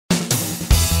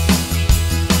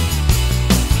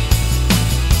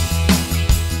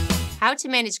How to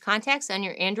manage contacts on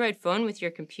your Android phone with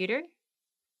your computer?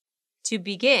 To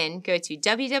begin, go to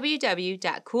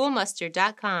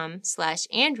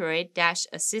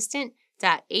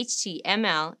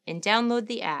www.coolmuster.com/android-assistant.html and download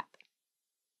the app.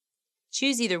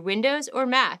 Choose either Windows or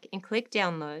Mac and click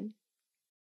Download.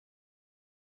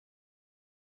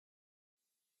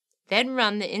 Then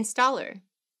run the installer.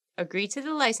 Agree to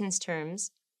the license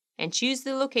terms and choose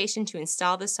the location to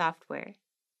install the software.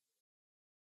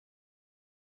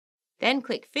 Then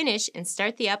click Finish and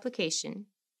start the application.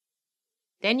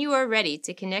 Then you are ready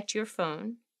to connect your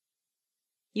phone.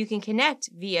 You can connect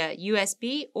via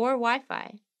USB or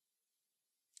Wi-Fi.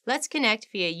 Let's connect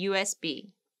via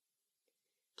USB.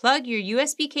 Plug your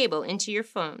USB cable into your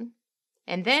phone,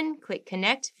 and then click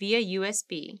Connect via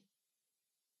USB.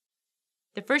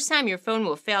 The first time your phone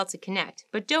will fail to connect,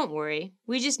 but don't worry,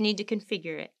 we just need to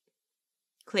configure it.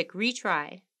 Click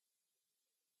Retry.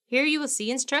 Here you will see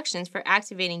instructions for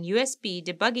activating USB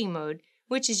debugging mode,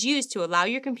 which is used to allow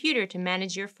your computer to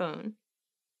manage your phone.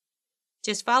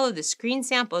 Just follow the screen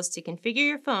samples to configure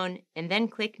your phone and then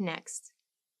click Next.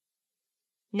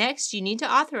 Next, you need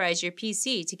to authorize your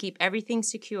PC to keep everything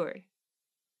secure.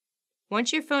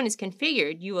 Once your phone is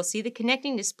configured, you will see the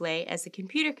connecting display as the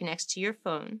computer connects to your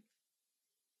phone.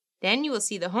 Then you will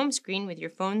see the home screen with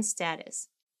your phone's status.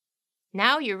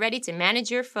 Now you're ready to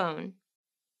manage your phone.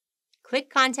 Click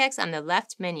Contacts on the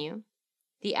left menu.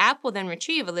 The app will then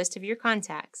retrieve a list of your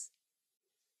contacts.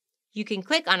 You can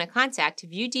click on a contact to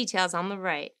view details on the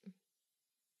right.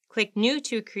 Click New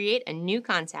to create a new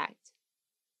contact.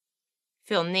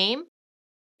 Fill name,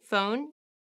 phone,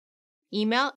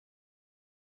 email,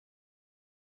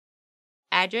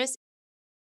 address,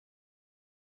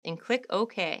 and click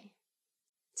OK.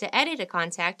 To edit a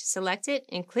contact, select it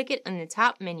and click it in the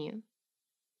top menu.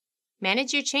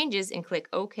 Manage your changes and click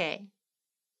OK.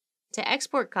 To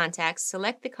export contacts,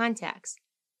 select the contacts.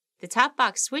 The top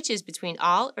box switches between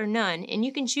all or none, and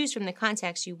you can choose from the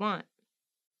contacts you want.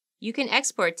 You can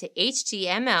export to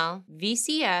HTML,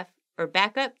 VCF, or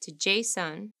backup to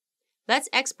JSON. Let's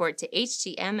export to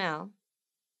HTML.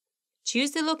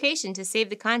 Choose the location to save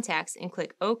the contacts and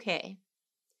click OK.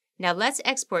 Now let's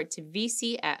export to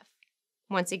VCF.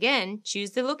 Once again,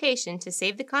 choose the location to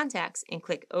save the contacts and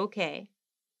click OK.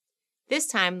 This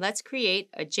time, let's create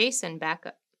a JSON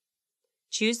backup.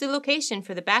 Choose the location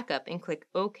for the backup and click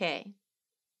OK.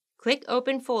 Click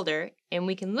Open Folder and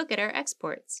we can look at our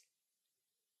exports.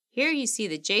 Here you see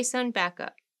the JSON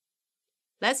backup.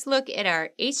 Let's look at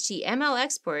our HTML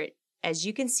export. As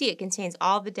you can see, it contains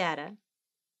all the data.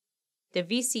 The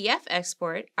VCF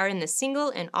export are in the single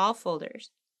and all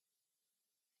folders.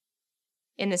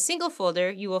 In the single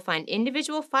folder, you will find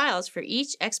individual files for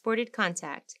each exported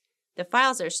contact. The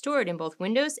files are stored in both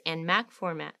Windows and Mac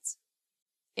formats.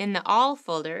 In the All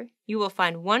folder, you will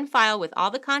find one file with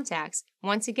all the contacts,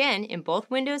 once again in both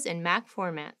Windows and Mac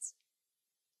formats.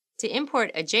 To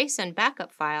import a JSON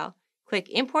backup file, click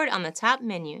Import on the top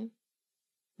menu.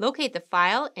 Locate the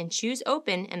file and choose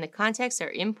Open and the contacts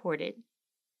are imported.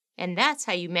 And that's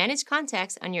how you manage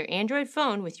contacts on your Android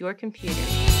phone with your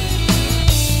computer.